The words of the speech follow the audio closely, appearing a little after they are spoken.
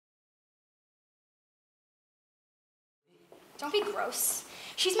Don't be gross.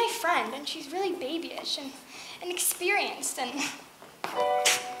 She's my friend, and she's really babyish and inexperienced, and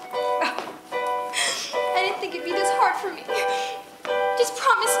I didn't think it'd be this hard for me. Just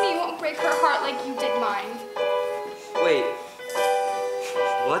promise me you won't break her heart like you did mine. Wait,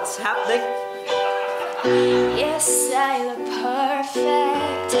 what's happening? Yes, I look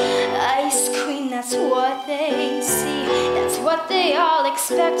perfect. Ice queen, that's what they see. That's what they all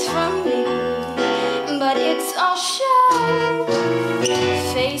expect from me. But it's all show.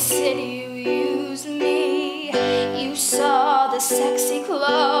 Face it, you used me. You saw the sexy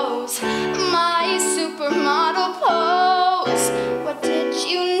clothes, my supermodel pose. What did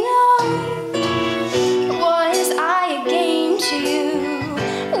you know? Was I a game to you?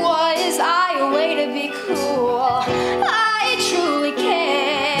 Was I a way to be cool? I truly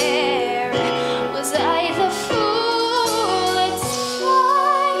cared. Was I the fool? It's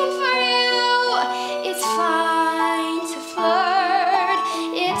fine for you. It's fine to flirt.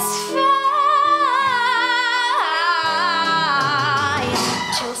 It's fine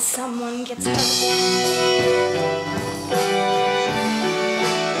till someone gets hurt.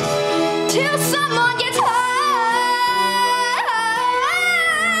 Till someone gets hurt.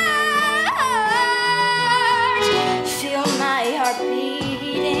 Feel my heart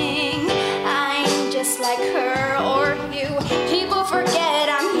beating. I'm just like her or you. People forget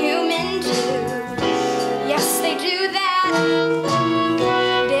I'm human too. Yes, they do that.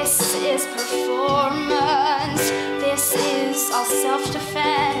 This is performance. This is all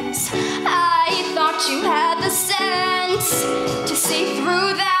self-defense. I thought you had the sense to see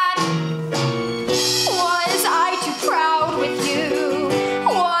through that. Was I too proud with you?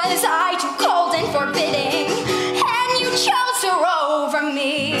 Was I too cold and forbidding? And you chose her over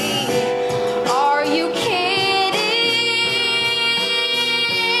me? Are you kidding?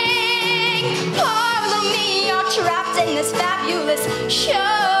 Follow me, you're trapped in this fabulous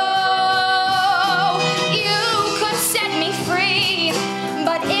show.